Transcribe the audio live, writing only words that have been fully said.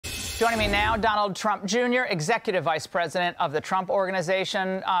Joining me now, Donald Trump Jr., Executive Vice President of the Trump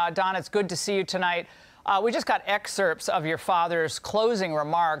Organization. Don, it's good to see you tonight. We just got excerpts of your father's closing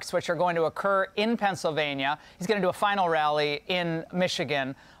remarks, which are going to occur in Pennsylvania. He's going to do a final rally in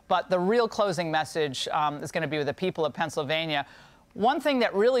Michigan. But the real closing message is going to be with the people of Pennsylvania. One thing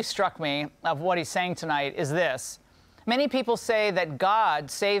that really struck me of what he's saying tonight is this. Many people say that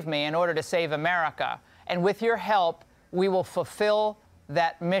God saved me in order to save America. And with your help, we will fulfill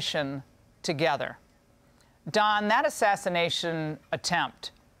that mission together. Don, that assassination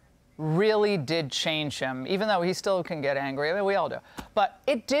attempt really did change him, even though he still can get angry. I mean, we all do. But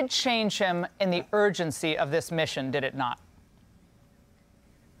it did change him in the urgency of this mission, did it not?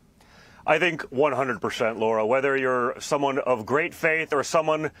 I think 100%, Laura. Whether you're someone of great faith or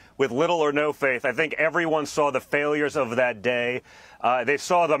someone with little or no faith, I think everyone saw the failures of that day. They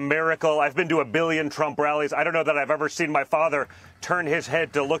saw the miracle. I've been to a billion Trump rallies. I don't know that I've ever seen my father turn his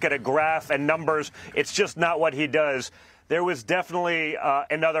head to look at a graph and numbers. It's just not what he does. There was definitely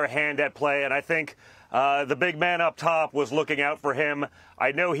another hand at play, and I think the big man up top was looking out for him.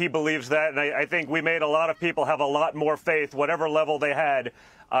 I know he believes that, and I think we made a lot of people have a lot more faith, whatever level they had,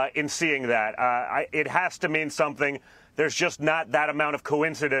 in seeing that. It has to mean something. There's just not that amount of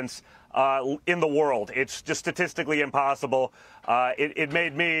coincidence in the world. It's just statistically impossible. It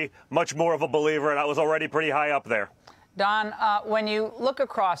made me much more of a believer, and I was already pretty high up there. Don, when you look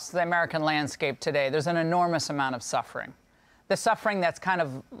across the American landscape today, there's an enormous amount of suffering. The suffering that's kind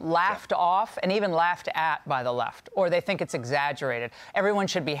of laughed off and even laughed at by the left, or they think it's exaggerated. Everyone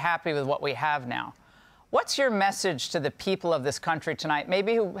should be happy with what we have now. What's your message to the people of this country tonight,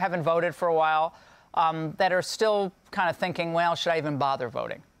 maybe who haven't voted for a while, that are still kind of thinking, well, should I even bother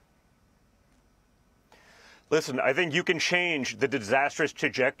voting? Listen, I think you can change the disastrous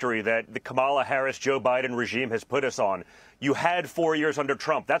trajectory that the Kamala Harris-Joe Biden regime has put us on. You had 4 years under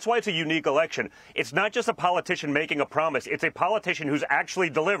Trump. That's why it's a unique election. It's not just a politician making a promise. It's a politician who's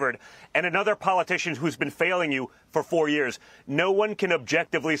actually delivered and another politician who's been failing you for 4 years. No one can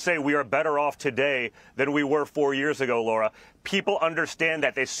objectively say we are better off today than we were 4 years ago, Laura. People understand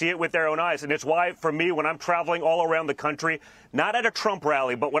that. They see it with their own eyes. And it's why, for me, when I'm traveling all around the country, not at a Trump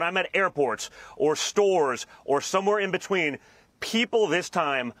rally, but when I'm at airports or stores or somewhere in between, people this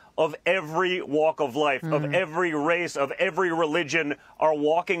time of every walk of life, of every race, of every religion are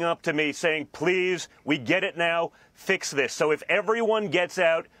walking up to me saying, please, we get it now, fix this. So if everyone gets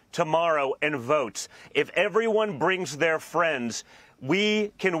out tomorrow and votes, if everyone brings their friends,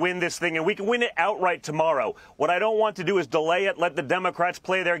 we can win this thing, and we can win it outright tomorrow. What I don't want to do is delay it, let the Democrats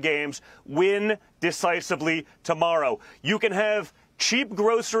play their games, win decisively tomorrow. You can have cheap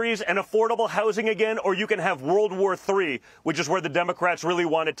groceries and affordable housing again, or you can have World War III, which is where the Democrats really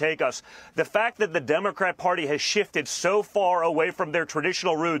want to take us. The fact that the Democrat Party has shifted so far away from their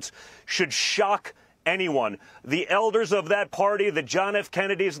traditional roots should shock anyone. The elders of that party, the John F.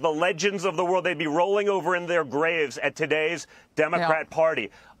 Kennedys, the legends of the world, they'd be rolling over in their graves at today's Democrat Party.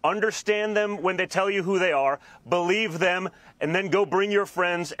 Understand them when they tell you who they are, believe them, and then go bring your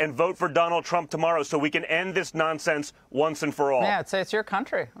friends and vote for Donald Trump tomorrow so we can end this nonsense once and for all. Yeah, it's your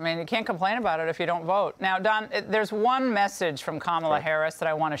country. I mean, you can't complain about it if you don't vote. Now, Don, there's one message from Kamala Harris that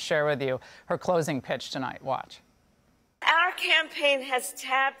I want to share with you, her closing pitch tonight. Watch. Our campaign has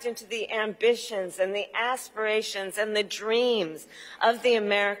tapped into the ambitions and the aspirations and the dreams of the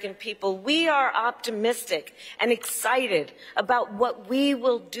American people. We are optimistic and excited about what we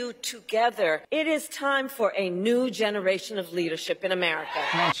will do together. It is time for a new generation of leadership in America.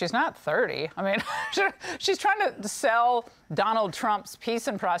 I mean, she's not 30. I mean, she's trying to sell Donald Trump's peace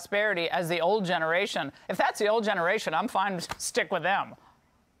and prosperity as the old generation. If that's the old generation, I'm fine to stick with them.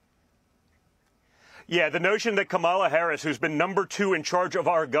 Yeah, the notion that Kamala Harris, who's been #2 in charge of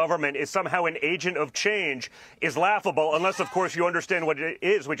our government, is somehow an agent of change is laughable, unless, of course, you understand what it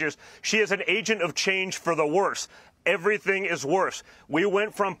is, which is she is an agent of change for the worse. Everything is worse. We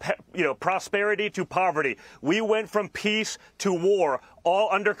went from, prosperity to poverty. We went from peace to war, all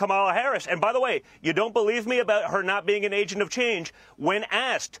under Kamala Harris. And by the way, you don't believe me about her not being an agent of change? When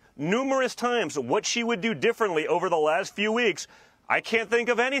asked numerous times what she would do differently over the last few weeks, I can't think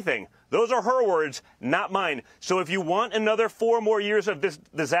of anything. Those are her words, not mine. So if you want another 4 more years of this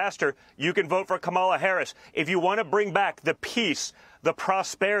disaster, you can vote for Kamala Harris. If you want to bring back the peace, the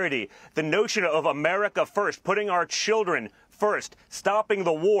prosperity, the notion of America first, putting our children first, stopping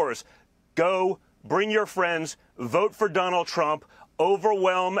the wars, go, bring your friends, vote for Donald Trump,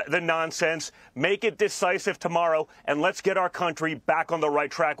 overwhelm the nonsense, make it decisive tomorrow, and let's get our country back on the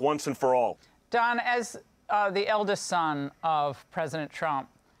right track once and for all. Don, as the eldest son of President Trump,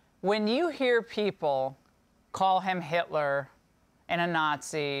 when you hear people call him Hitler and a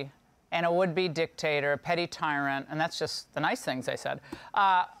Nazi and a would-be dictator, a petty tyrant, and that's just the nice things I said.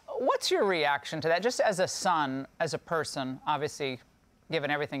 What's your reaction to that, just as a son, as a person, obviously, given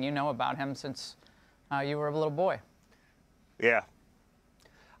everything you know about him since you were a little boy? Yeah.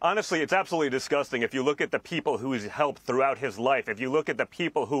 Honestly, it's absolutely disgusting if you look at the people who he's helped throughout his life, if you look at the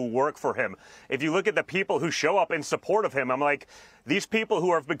people who work for him, if you look at the people who show up in support of him. I'm like, these people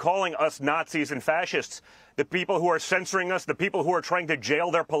who have been calling us Nazis and fascists, the people who are censoring us, the people who are trying to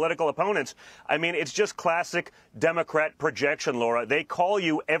jail their political opponents. I mean, it's just classic Democrat projection, Laura. They call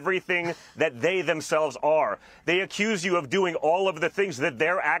you everything that they themselves are. They accuse you of doing all of the things that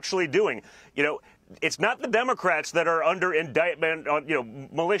they're actually doing. You know, it's not the Democrats that are under indictment on, you know,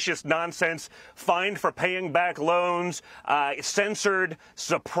 malicious nonsense, fined for paying back loans, censored,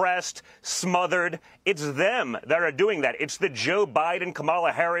 suppressed, smothered. It's them that are doing that. It's the Joe Biden,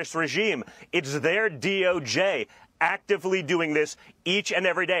 Kamala Harris regime. It's their DOJ actively doing this each and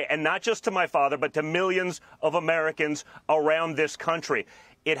every day. And not just to my father, but to millions of Americans around this country.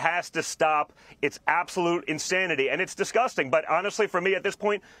 It has to stop. It's absolute insanity, and it's disgusting. But honestly, for me at this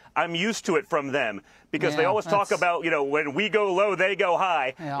point, I'm used to it from them because they always talk about, you know, when we go low, they go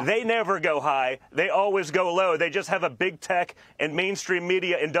high. Yeah. They never go high. They always go low. They just have a big tech and mainstream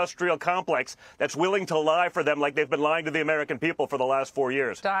media industrial complex that's willing to lie for them like they've been lying to the American people for the last 4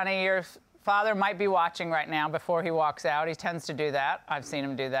 years. Donnie, your father might be watching right now before he walks out. He tends to do that. I've seen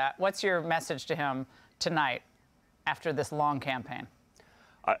him do that. What's your message to him tonight after this long campaign?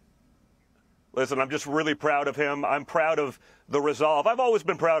 Listen, I'm just really proud of him. I'm proud of the resolve. I've always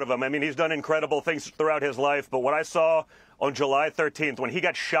been proud of him. I mean, he's done incredible things throughout his life. But what I saw on July 13th, when he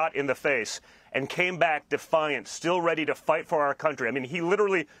got shot in the face and came back defiant, still ready to fight for our country. I mean, he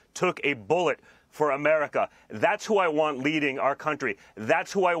literally took a bullet for America. That's who I want leading our country.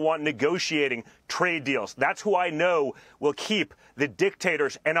 That's who I want negotiating trade deals. That's who I know will keep the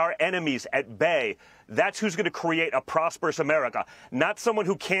dictators and our enemies at bay. That's who's going to create a prosperous America, not someone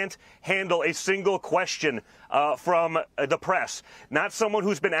who can't handle a single question from the press, not someone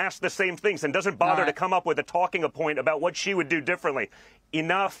who's been asked the same things and doesn't bother to come up with a talking point about what she would do differently.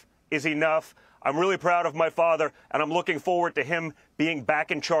 Enough is enough. I'm really proud of my father, and I'm looking forward to him being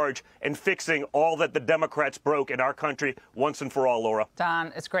back in charge and fixing all that the Democrats broke in our country once and for all, Laura.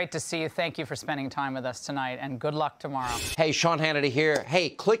 Don, it's great to see you. Thank you for spending time with us tonight, and good luck tomorrow. Hey, Sean Hannity here.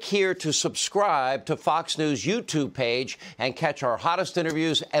 Hey, click here to subscribe to Fox News YouTube page and catch our hottest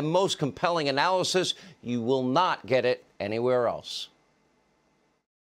interviews and most compelling analysis. You will not get it anywhere else.